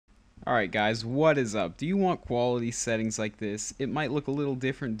Alright guys, what is up? Do you want quality settings like this? It might look a little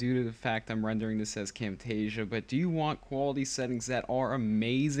different due to the fact I'm rendering this as Camtasia, but do you want quality settings that are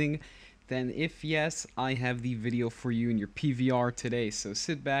amazing? Then if yes, I have the video for you in your PVR today, so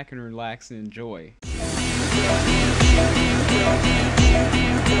sit back and relax and enjoy.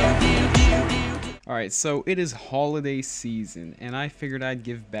 Alright, so it is holiday season, and I figured I'd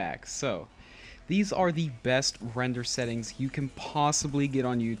give back. So, these are the best render settings you can possibly get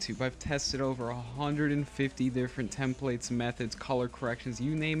on YouTube. I've tested over 150 different templates, methods, color corrections,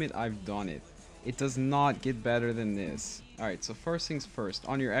 you name it, I've done it. It does not get better than this. Alright, so first things first,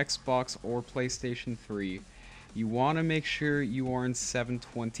 on your Xbox or PlayStation 3, you want to make sure you are in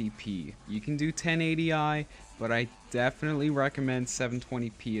 720p. You can do 1080i, but I definitely recommend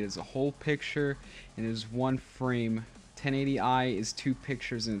 720p. It is a whole picture and it is one frame. 1080i is two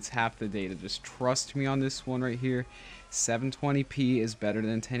pictures and it's half the data. Just trust me on this one right here. 720p is better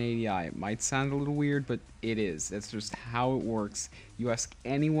than 1080i. It might sound a little weird, but it is. That's just how it works. You ask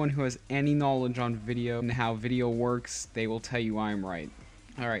anyone who has any knowledge on video and how video works, they will tell you I'm right.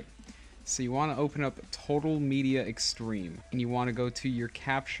 Alright, so you want to open up Total Media Extreme and you want to go to your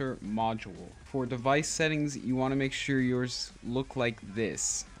capture module. For device settings, you want to make sure yours look like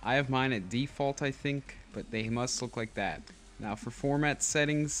this. I have mine at default, I think, but they must look like that. Now for format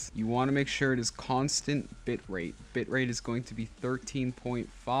settings, you want to make sure it is constant bitrate. Bitrate is going to be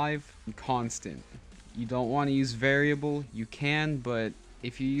 13.5 and constant. You don't want to use variable. You can, but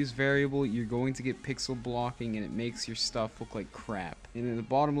if you use variable, you're going to get pixel blocking and it makes your stuff look like crap. And in the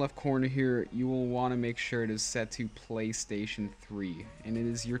bottom left corner here, you will want to make sure it is set to PlayStation 3. And it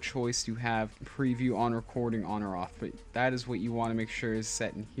is your choice to have preview on recording on or off, but that is what you want to make sure is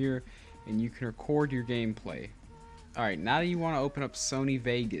set in here, and you can record your gameplay. Alright, now that you want to open up Sony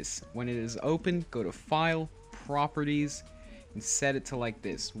Vegas, when it is open, go to File, Properties, and set it to like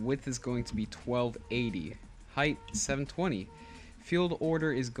this. Width is going to be 1280, height 720. Field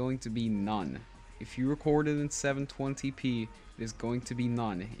order is going to be none. If you recorded in 720p, it is going to be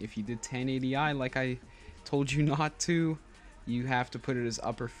none. If you did 1080i like I told you not to, you have to put it as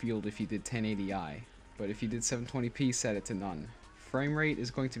upper field if you did 1080i. But if you did 720p, set it to none. Frame rate is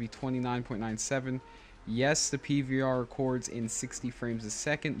going to be 29.97. Yes, the PVR records in 60 frames a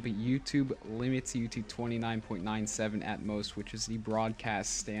second, but YouTube limits you to 29.97 at most, which is the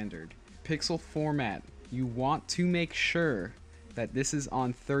broadcast standard. Pixel format. You want to make sure that this is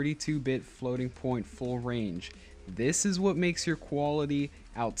on 32-bit floating point full range. This is what makes your quality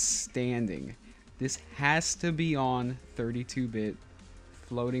outstanding. This has to be on 32-bit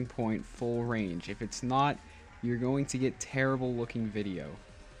floating point full range. If it's not, you're going to get terrible looking video.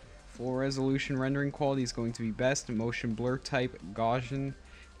 Full resolution rendering quality is going to be best. Motion blur type Gaussian.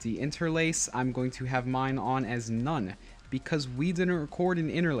 Deinterlace, I'm going to have mine on as none because we didn't record in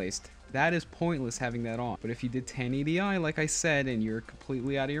interlaced. That is pointless having that on. But if you did 1080i like I said and you're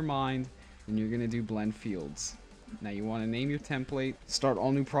completely out of your mind, then you're going to do blend fields. Now you want to name your template, start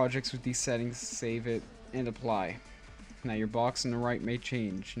all new projects with these settings, save it, and apply. Now your box on the right may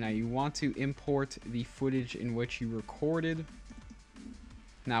change. Now you want to import the footage in which you recorded.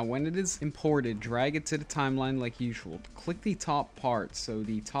 Now when it is imported, drag it to the timeline like usual. Click the top part, so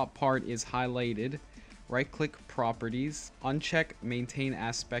the top part is highlighted. Right click Properties, uncheck Maintain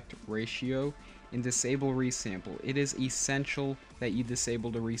Aspect Ratio, and disable Resample. It is essential that you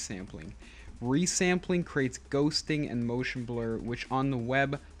disable the resampling. Resampling creates ghosting and motion blur, which on the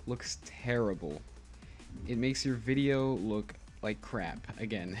web looks terrible. It makes your video look like crap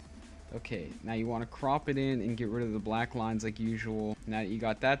again. Okay, now you want to crop it in and get rid of the black lines like usual. Now that you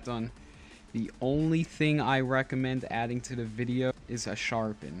got that done, the only thing I recommend adding to the video is a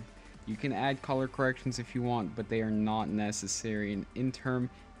sharpen. You can add color corrections if you want, but they are not necessary, and in turn,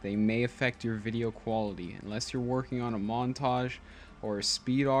 they may affect your video quality. Unless you're working on a montage or a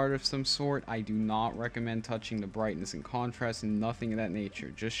speed art of some sort, I do not recommend touching the brightness and contrast and nothing of that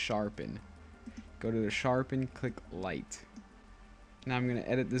nature. Just sharpen. Go to the sharpen, click light. Now I'm going to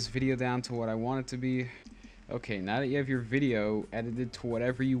edit this video down to what I want it to be. Okay, now that you have your video edited to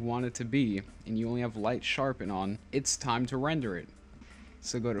whatever you want it to be, and you only have light sharpen on, it's time to render it.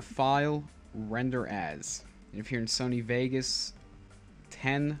 So go to File, Render As. And if you're in Sony Vegas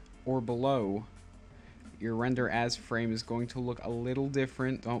 10 or below, your Render As frame is going to look a little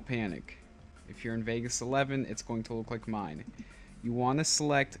different. Don't panic. If you're in Vegas 11, it's going to look like mine. You want to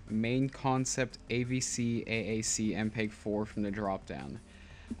select Main Concept AVC AAC MPEG-4 from the drop-down.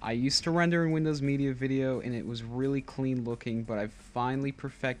 I used to render in Windows Media Video and it was really clean looking, but I've finally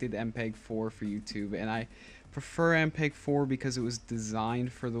perfected MPEG-4 for YouTube, and I prefer MPEG-4 because it was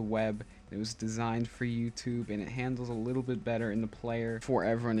designed for the web It was designed for YouTube, and it handles a little bit better in the player for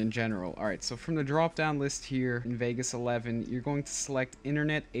everyone in general. Alright, so from the drop down list here in Vegas 11, you're going to select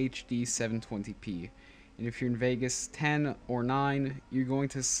Internet HD 720p. And if you're in Vegas 10 or 9, you're going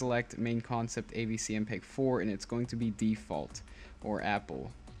to select Main Concept AVC MPEG 4, and it's going to be default, or Apple.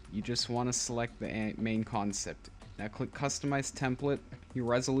 You just want to select the main concept. Now click Customize Template. Your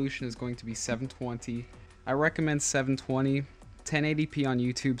resolution is going to be 720. I recommend 720. 1080p on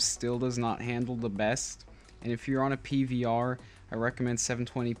YouTube still does not handle the best. And if you're on a PVR, I recommend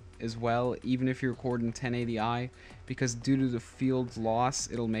 720 as well, even if you're recording 1080i, because due to the field loss,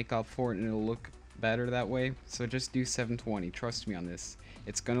 it'll make up for it and it'll look better that way. So just do 720. Trust me on this.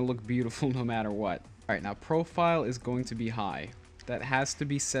 It's going to look beautiful no matter what. Alright, now profile is going to be high. That has to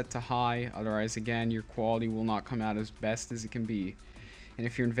be set to high, otherwise again your quality will not come out as best as it can be. And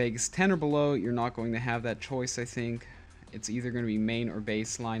if you're in Vegas 10 or below, you're not going to have that choice. I think it's either going to be main or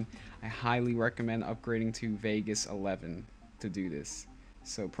baseline. I highly recommend upgrading to Vegas 11 to do this.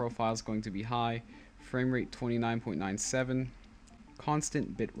 So profile is going to be high, frame rate 29.97,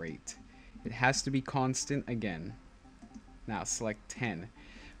 constant bit rate. It has to be constant again. Now select 10.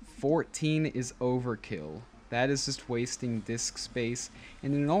 14 is overkill. That is just wasting disk space,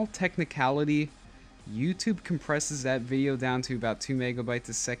 and in all technicality, YouTube compresses that video down to about 2 megabytes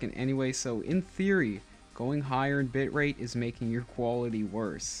a second anyway, so in theory, going higher in bitrate is making your quality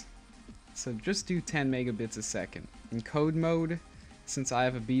worse. So just do 10 megabits a second. In code mode, since I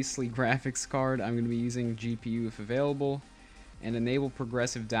have a beastly graphics card, I'm going to be using GPU if available, and enable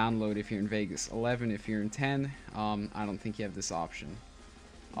progressive download if you're in Vegas 11. If you're in 10, I don't think you have this option.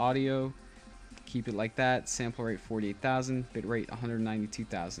 Audio, keep it like that. Sample rate 48,000, bitrate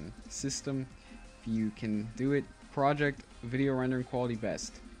 192,000. System, if you can do it. Project, video rendering quality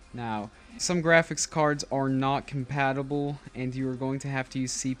best. Now, some graphics cards are not compatible, and you are going to have to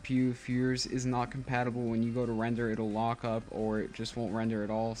use CPU. If yours is not compatible, when you go to render, it'll lock up, or it just won't render at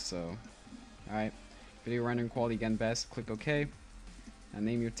all. So, alright, video rendering quality again best. Click OK. Now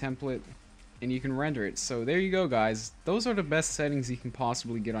name your template, and you can render it. So there you go, guys. Those are the best settings you can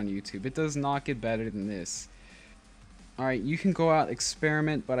possibly get on YouTube. It does not get better than this. Alright, you can go out,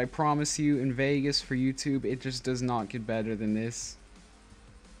 experiment, but I promise you, in Vegas for YouTube, it just does not get better than this.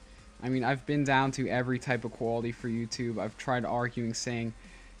 I mean, I've been down to every type of quality for YouTube. I've tried arguing, saying,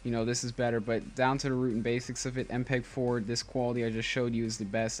 you know, this is better, but down to the root and basics of it, MPEG 4, this quality I just showed you is the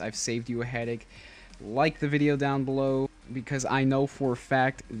best. I've saved you a headache. Like the video down below, because I know for a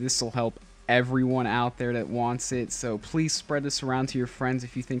fact this will help everyone out there that wants it. So please spread this around to your friends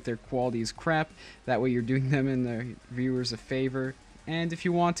if you think their quality is crap. That way you're doing them and their viewers a favor. And if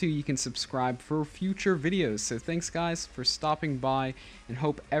you want to, you can subscribe for future videos. So thanks guys for stopping by, and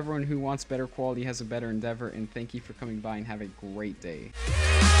hope everyone who wants better quality has a better endeavor. And thank you for coming by, and have a great day.